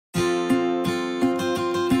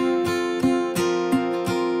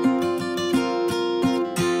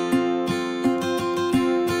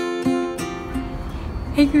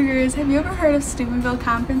Hey Cougars, have you ever heard of Steubenville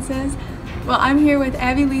Conferences? Well, I'm here with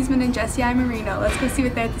Abby Leesman and Jesse I. Marino. Let's go see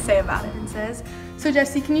what they have to say about it. So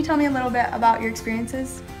Jesse, can you tell me a little bit about your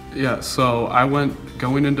experiences? Yeah, so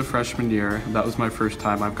going into freshman year. That was my first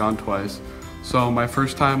time. I've gone twice. So my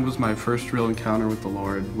first time was my first real encounter with the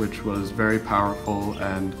Lord, which was very powerful,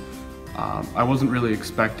 and I wasn't really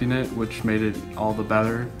expecting it, which made it all the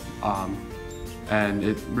better. And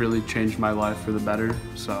it really changed my life for the better,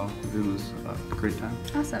 so it was a great time.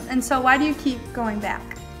 Awesome. And so why do you keep going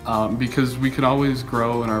back? Because we can always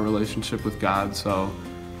grow in our relationship with God, so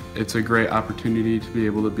it's a great opportunity to be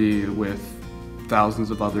able to be with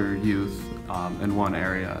thousands of other youth in one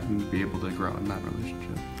area and be able to grow in that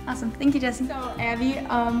relationship. Awesome. Thank you, Jesse. So, Abby,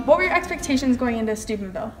 what were your expectations going into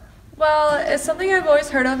Steubenville? Well, it's something I've always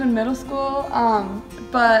heard of in middle school,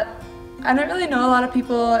 but I don't really know a lot of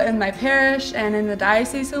people in my parish and in the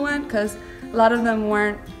diocese who went, because a lot of them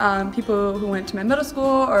weren't people who went to my middle school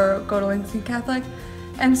or go to Lincoln Catholic.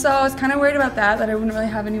 And so I was kind of worried about that I wouldn't really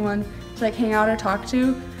have anyone to like hang out or talk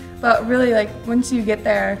to. But really, like, once you get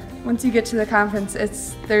there, once you get to the conference,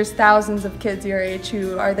 there's thousands of kids your age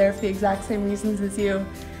who are there for the exact same reasons as you.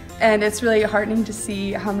 And it's really heartening to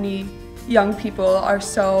see how many young people are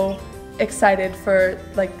so excited for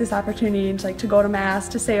like this opportunity to go to mass,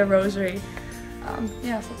 to say a rosary.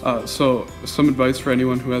 So some advice for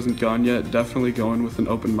anyone who hasn't gone yet: definitely go in with an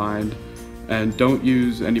open mind, and don't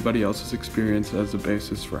use anybody else's experience as a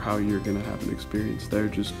basis for how you're going to have an experience there.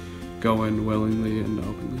 Just go in willingly and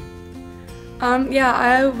openly. Yeah,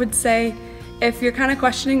 I would say if you're kind of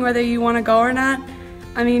questioning whether you want to go or not,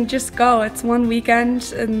 I mean, just go. It's one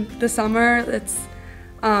weekend in the summer.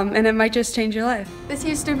 And it might just change your life. This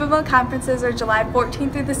year's Steubenville Conferences are July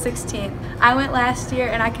 14th through the 16th. I went last year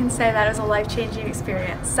and I can say that it was a life-changing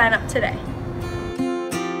experience. Sign up today.